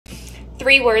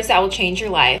3 words that will change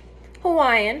your life.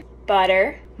 Hawaiian,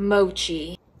 butter,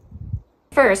 mochi.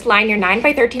 First, line your 9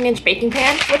 by 13-inch baking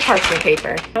pan with parchment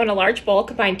paper. Now in a large bowl,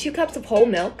 combine 2 cups of whole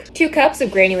milk, 2 cups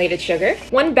of granulated sugar,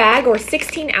 1 bag or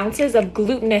 16 ounces of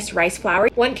glutinous rice flour,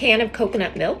 1 can of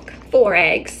coconut milk, 4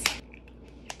 eggs,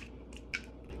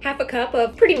 half a cup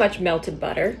of pretty much melted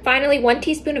butter. Finally, 1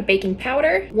 teaspoon of baking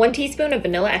powder, 1 teaspoon of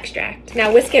vanilla extract.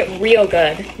 Now whisk it real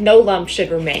good. No lumps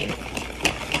should remain.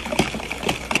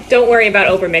 Don't worry about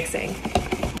overmixing.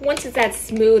 Once it's as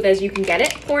smooth as you can get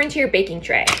it, pour into your baking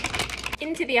tray.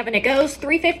 Into the oven it goes,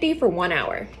 350 for 1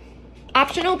 hour.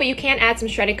 Optional, but you can add some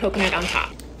shredded coconut on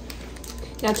top.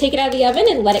 Now take it out of the oven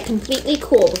and let it completely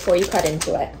cool before you cut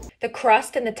into it. The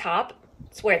crust and the top,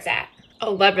 it's where it's at.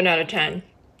 11 out of 10.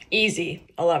 Easy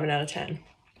 11 out of 10.